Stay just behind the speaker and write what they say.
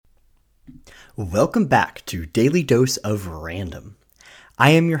Welcome back to Daily Dose of Random.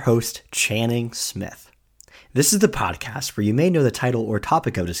 I am your host, Channing Smith. This is the podcast where you may know the title or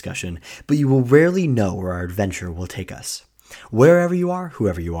topic of discussion, but you will rarely know where our adventure will take us. Wherever you are,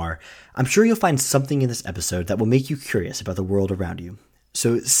 whoever you are, I'm sure you'll find something in this episode that will make you curious about the world around you.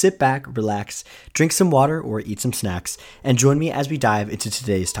 So sit back, relax, drink some water or eat some snacks, and join me as we dive into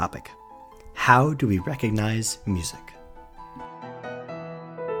today's topic. How do we recognize music?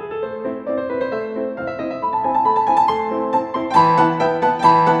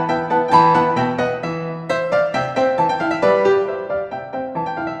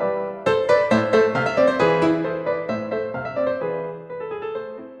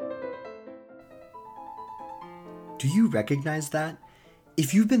 Do you recognize that?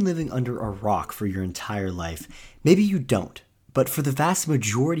 If you've been living under a rock for your entire life, maybe you don't, but for the vast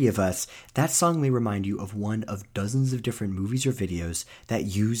majority of us, that song may remind you of one of dozens of different movies or videos that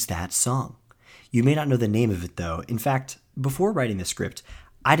use that song. You may not know the name of it though. In fact, before writing the script,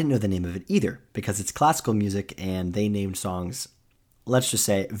 I didn't know the name of it either because it's classical music and they named songs, let's just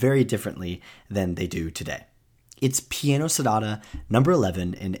say, very differently than they do today. It's Piano Sonata number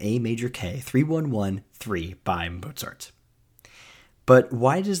 11 in A major K 3113 by Mozart. But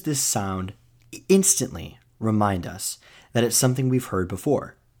why does this sound instantly remind us that it's something we've heard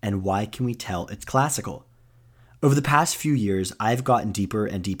before? And why can we tell it's classical? Over the past few years, I've gotten deeper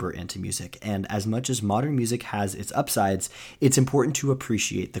and deeper into music, and as much as modern music has its upsides, it's important to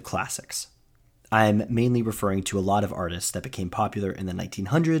appreciate the classics. I'm mainly referring to a lot of artists that became popular in the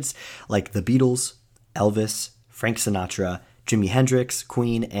 1900s, like the Beatles, Elvis, Frank Sinatra, Jimi Hendrix,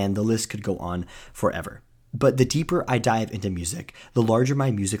 Queen, and the list could go on forever. But the deeper I dive into music, the larger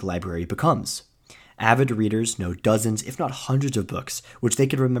my music library becomes. Avid readers know dozens, if not hundreds of books, which they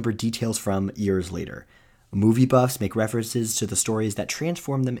could remember details from years later. Movie buffs make references to the stories that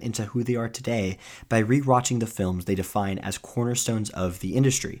transform them into who they are today by rewatching the films they define as cornerstones of the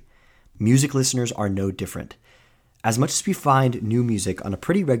industry. Music listeners are no different. As much as we find new music on a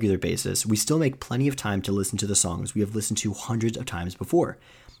pretty regular basis, we still make plenty of time to listen to the songs we have listened to hundreds of times before.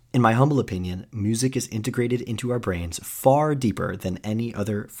 In my humble opinion, music is integrated into our brains far deeper than any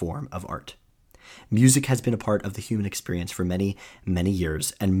other form of art. Music has been a part of the human experience for many, many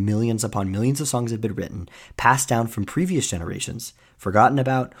years, and millions upon millions of songs have been written, passed down from previous generations, forgotten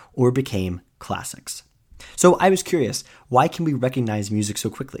about, or became classics. So I was curious, why can we recognize music so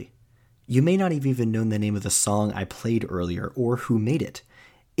quickly? You may not have even known the name of the song I played earlier or who made it.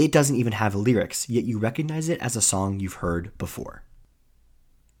 It doesn't even have lyrics, yet you recognize it as a song you've heard before.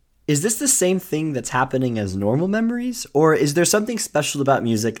 Is this the same thing that's happening as normal memories, or is there something special about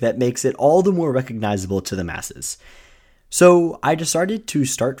music that makes it all the more recognizable to the masses? So I decided to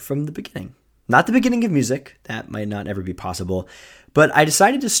start from the beginning. Not the beginning of music, that might not ever be possible, but I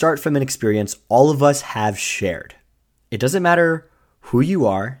decided to start from an experience all of us have shared. It doesn't matter who you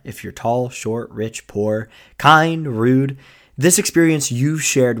are, if you're tall, short, rich, poor, kind, rude. This experience you've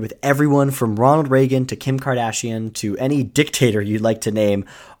shared with everyone from Ronald Reagan to Kim Kardashian to any dictator you'd like to name,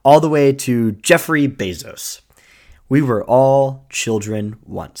 all the way to Jeffrey Bezos. We were all children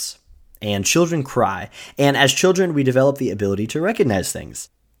once. And children cry. And as children, we develop the ability to recognize things.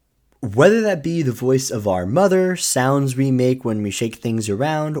 Whether that be the voice of our mother, sounds we make when we shake things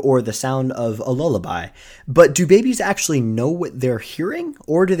around, or the sound of a lullaby. But do babies actually know what they're hearing?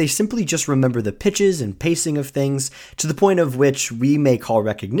 Or do they simply just remember the pitches and pacing of things to the point of which we may call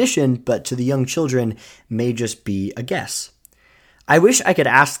recognition, but to the young children may just be a guess? I wish I could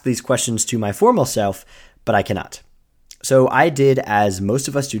ask these questions to my formal self, but I cannot. So I did as most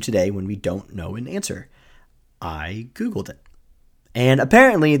of us do today when we don't know an answer. I Googled it. And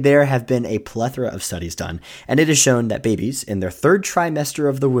apparently there have been a plethora of studies done, and it has shown that babies in their third trimester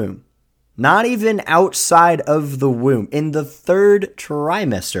of the womb, not even outside of the womb, in the third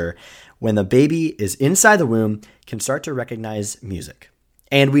trimester, when the baby is inside the womb, can start to recognize music.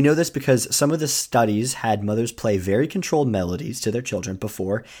 And we know this because some of the studies had mothers play very controlled melodies to their children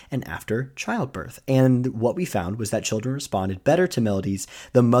before and after childbirth. And what we found was that children responded better to melodies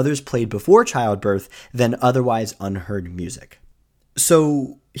the mothers played before childbirth than otherwise unheard music.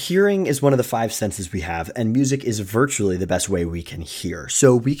 So hearing is one of the five senses we have, and music is virtually the best way we can hear.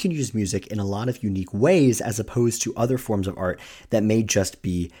 So we can use music in a lot of unique ways as opposed to other forms of art that may just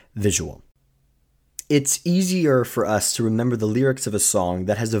be visual. It's easier for us to remember the lyrics of a song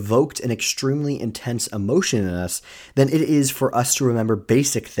that has evoked an extremely intense emotion in us than it is for us to remember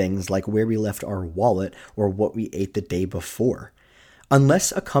basic things like where we left our wallet or what we ate the day before.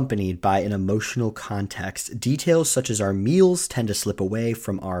 Unless accompanied by an emotional context, details such as our meals tend to slip away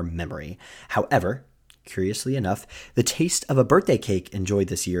from our memory. However, Curiously enough, the taste of a birthday cake enjoyed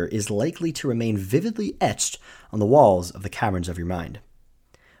this year is likely to remain vividly etched on the walls of the caverns of your mind.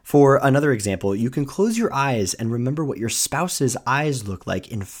 For another example, you can close your eyes and remember what your spouse's eyes look like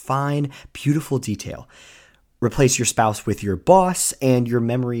in fine, beautiful detail. Replace your spouse with your boss, and your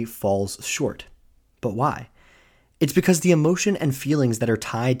memory falls short. But why? It's because the emotion and feelings that are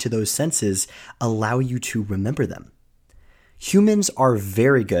tied to those senses allow you to remember them. Humans are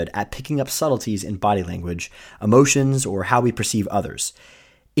very good at picking up subtleties in body language, emotions, or how we perceive others.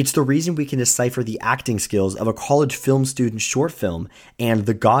 It's the reason we can decipher the acting skills of a college film student's short film and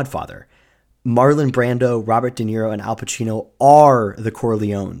The Godfather. Marlon Brando, Robert De Niro, and Al Pacino are the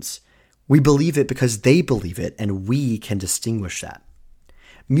Corleones. We believe it because they believe it, and we can distinguish that.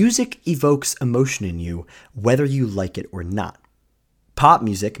 Music evokes emotion in you, whether you like it or not. Pop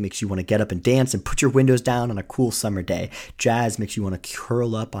music makes you want to get up and dance and put your windows down on a cool summer day. Jazz makes you want to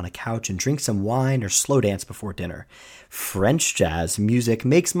curl up on a couch and drink some wine or slow dance before dinner. French jazz music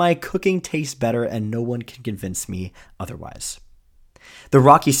makes my cooking taste better, and no one can convince me otherwise. The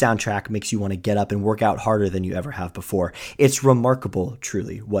Rocky soundtrack makes you want to get up and work out harder than you ever have before. It's remarkable,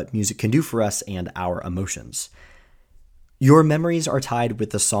 truly, what music can do for us and our emotions. Your memories are tied with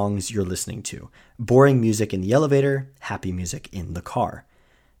the songs you're listening to. Boring music in the elevator, happy music in the car.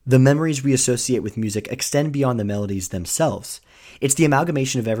 The memories we associate with music extend beyond the melodies themselves. It's the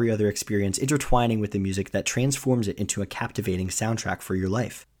amalgamation of every other experience intertwining with the music that transforms it into a captivating soundtrack for your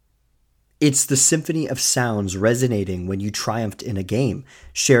life. It's the symphony of sounds resonating when you triumphed in a game,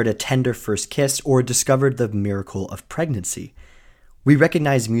 shared a tender first kiss, or discovered the miracle of pregnancy. We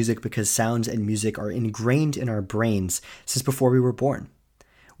recognize music because sounds and music are ingrained in our brains since before we were born.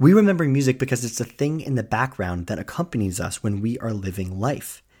 We remember music because it's a thing in the background that accompanies us when we are living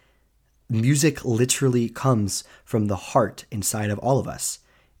life. Music literally comes from the heart inside of all of us.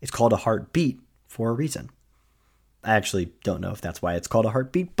 It's called a heartbeat for a reason. I actually don't know if that's why it's called a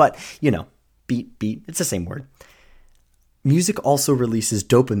heartbeat, but beat, it's the same word. Music also releases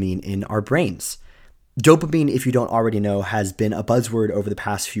dopamine in our brains. Dopamine, if you don't already know, has been a buzzword over the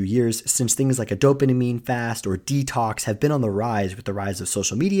past few years since things like a dopamine fast or detox have been on the rise with the rise of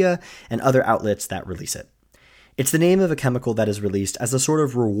social media and other outlets that release it. It's the name of a chemical that is released as a sort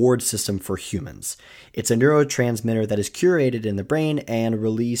of reward system for humans. It's a neurotransmitter that is curated in the brain and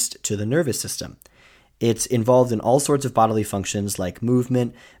released to the nervous system. It's involved in all sorts of bodily functions like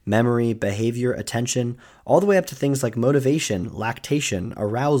movement, memory, behavior, attention, all the way up to things like motivation, lactation,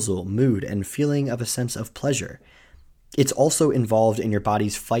 arousal, mood, and feeling of a sense of pleasure. It's also involved in your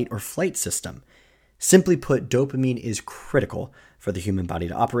body's fight or flight system. Simply put, dopamine is critical for the human body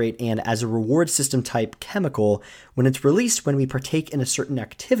to operate, and as a reward system type chemical, when it's released when we partake in a certain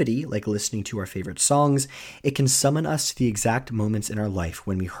activity, like listening to our favorite songs, it can summon us to the exact moments in our life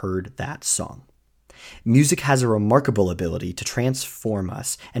when we heard that song. Music has a remarkable ability to transform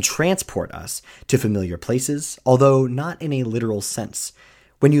us and transport us to familiar places, although not in a literal sense.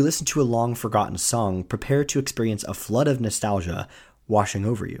 When you listen to a long-forgotten song, prepare to experience a flood of nostalgia washing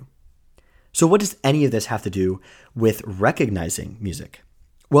over you. So what does any of this have to do with recognizing music?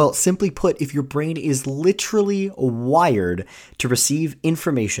 Well, simply put, if your brain is literally wired to receive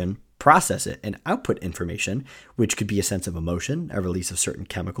information, process it, and output information, which could be a sense of emotion, a release of certain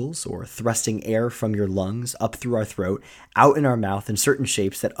chemicals, or thrusting air from your lungs up through our throat, out in our mouth in certain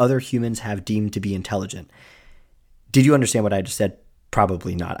shapes that other humans have deemed to be intelligent. Did you understand what I just said?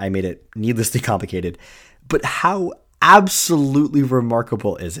 Probably not. I made it needlessly complicated. But how absolutely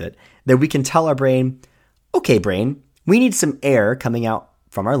remarkable is it that we can tell our brain, okay, brain, we need some air coming out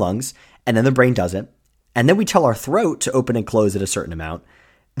from our lungs, and then the brain doesn't. And then we tell our throat to open and close at a certain amount.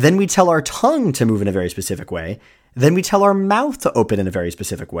 Then we tell our tongue to move in a very specific way. Then we tell our mouth to open in a very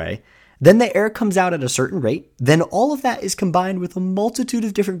specific way. Then the air comes out at a certain rate. Then all of that is combined with a multitude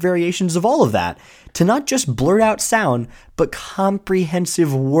of different variations of all of that to not just blurt out sound, but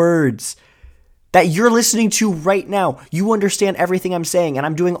comprehensive words that you're listening to right now. You understand everything I'm saying, and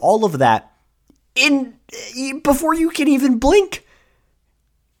I'm doing all of that before you can even blink.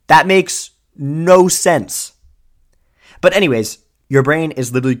 That makes no sense. But anyways, your brain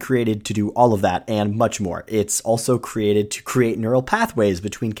is literally created to do all of that and much more. It's also created to create neural pathways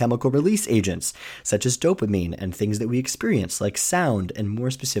between chemical release agents, such as dopamine and things that we experience, like sound and more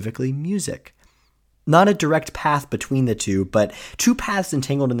specifically music. Not a direct path between the two, but two paths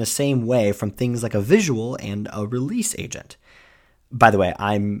entangled in the same way from things like a visual and a release agent. By the way,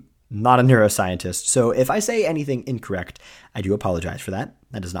 I'm not a neuroscientist, so if I say anything incorrect, I do apologize for that.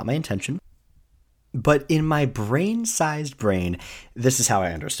 That is not my intention. But in my brain-sized brain, this is how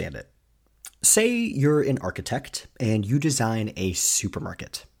I understand it. Say you're an architect and you design a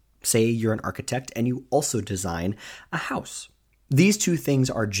supermarket. Say you're an architect and you also design a house. These two things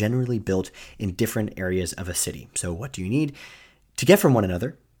are generally built in different areas of a city. So what do you need? To get from one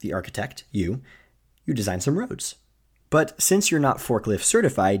another, the architect, you design some roads. But since you're not forklift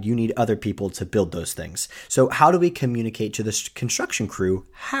certified, you need other people to build those things. So how do we communicate to the construction crew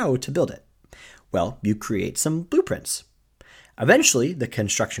how to build it? Well, you create some blueprints. Eventually, the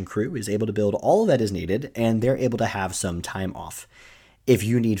construction crew is able to build all that is needed, and they're able to have some time off. If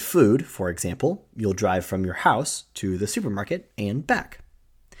you need food, for example, you'll drive from your house to the supermarket and back.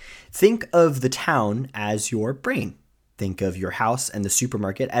 Think of the town as your brain. Think of your house and the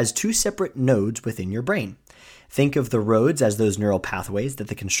supermarket as two separate nodes within your brain. Think of the roads as those neural pathways that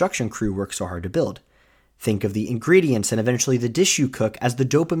the construction crew works so hard to build. Think of the ingredients and eventually the dish you cook as the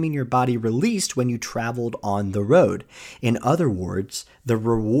dopamine your body released when you traveled on the road. In other words, the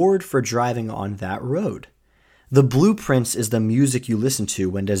reward for driving on that road. The blueprints is the music you listen to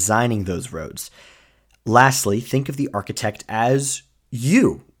when designing those roads. Lastly, think of the architect as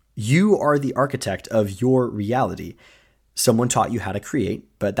you. You are the architect of your reality. Someone taught you how to create,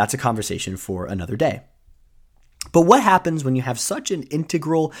 but that's a conversation for another day. But what happens when you have such an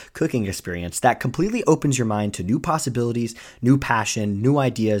integral cooking experience that completely opens your mind to new possibilities, new passion, new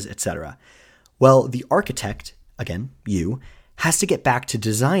ideas, etc.? Well, the architect, again, you, has to get back to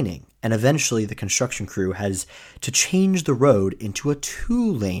designing, and eventually the construction crew has to change the road into a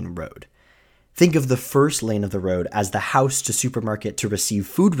 2-lane road. Think of the first lane of the road as the house to supermarket to receive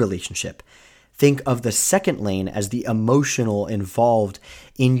food relationship. Think of the second lane as the emotional involved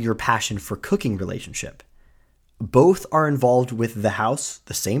in your passion for cooking relationship. Both are involved with the house,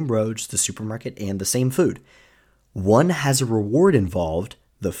 the same roads, the supermarket, and the same food. One has a reward involved,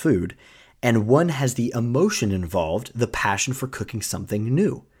 the food, and one has the emotion involved, the passion for cooking something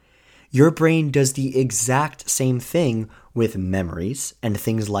new. Your brain does the exact same thing with memories and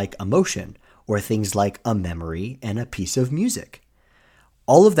things like emotion, or things like a memory and a piece of music.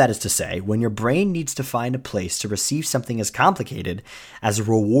 All of that is to say, when your brain needs to find a place to receive something as complicated as a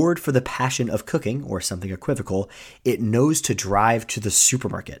reward for the passion of cooking or something equivocal, it knows to drive to the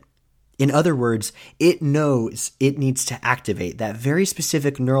supermarket. In other words, it knows it needs to activate that very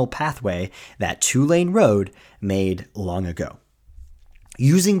specific neural pathway that 2-lane road made long ago.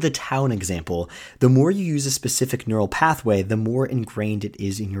 Using the town example, the more you use a specific neural pathway, the more ingrained it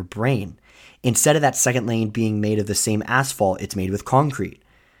is in your brain. Instead of that second lane being made of the same asphalt, it's made with concrete.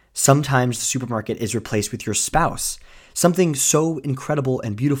 Sometimes the supermarket is replaced with your spouse. Something so incredible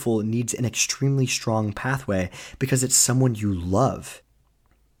and beautiful needs an extremely strong pathway because it's someone you love.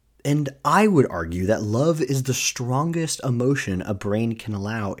 And I would argue that love is the strongest emotion a brain can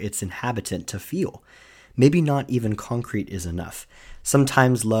allow its inhabitant to feel. Maybe not even concrete is enough.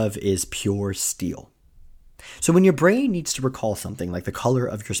 Sometimes love is pure steel. So when your brain needs to recall something like the color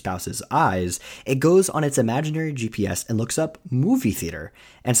of your spouse's eyes, it goes on its imaginary GPS and looks up movie theater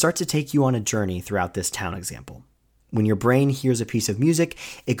and starts to take you on a journey throughout this town example. When your brain hears a piece of music,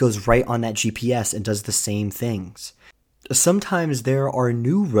 it goes right on that GPS and does the same things. Sometimes there are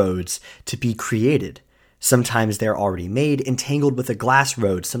new roads to be created. Sometimes they're already made, entangled with a glass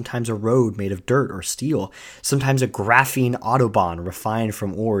road, sometimes a road made of dirt or steel, sometimes a graphene autobahn refined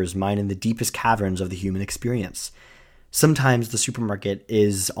from ores mined in the deepest caverns of the human experience. Sometimes the supermarket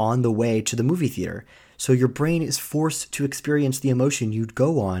is on the way to the movie theater, so your brain is forced to experience the emotion you'd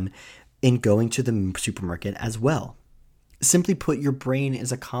go on in going to the supermarket as well. Simply put, your brain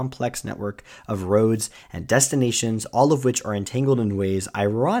is a complex network of roads and destinations, all of which are entangled in ways,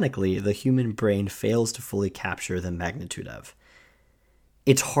 ironically, the human brain fails to fully capture the magnitude of.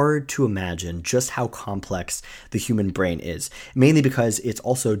 It's hard to imagine just how complex the human brain is, mainly because it's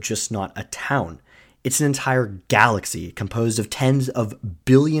also just not a town. It's an entire galaxy composed of tens of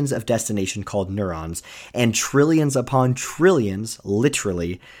billions of destinations called neurons and trillions upon trillions,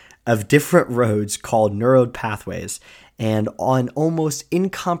 literally, of different roads called neural pathways, and an almost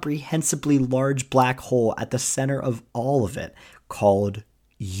incomprehensibly large black hole at the center of all of it called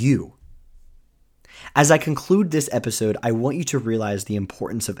you. As I conclude this episode, I want you to realize the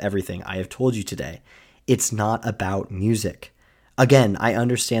importance of everything I have told you today. It's not about music. Again, I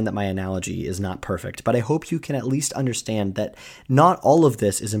understand that my analogy is not perfect, but I hope you can at least understand that not all of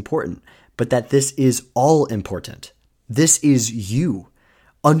this is important, but that this is all important. This is you.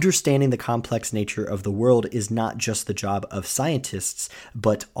 Understanding the complex nature of the world is not just the job of scientists,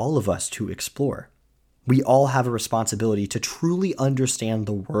 but all of us to explore. We all have a responsibility to truly understand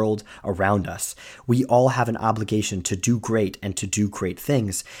the world around us. We all have an obligation to do great and to do great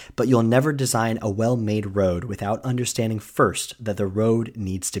things, but you'll never design a well-made road without understanding first that the road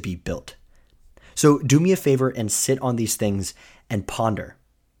needs to be built. So do me a favor and sit on these things and ponder.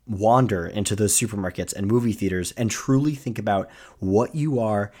 wander into those supermarkets and movie theaters and truly think about what you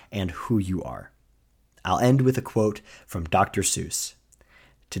are and who you are. I'll end with a quote from Dr. Seuss.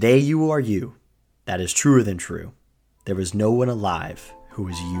 "Today you are you. That is truer than true. There was no one alive who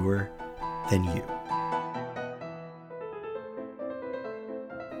was youer than you."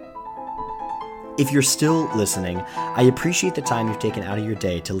 If you're still listening, I appreciate the time you've taken out of your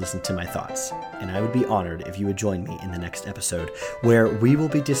day to listen to my thoughts, and I would be honored if you would join me in the next episode where we will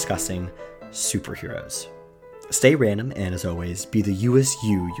be discussing superheroes. Stay random, and as always, be the you-est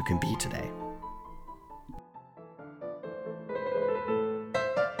you can be today.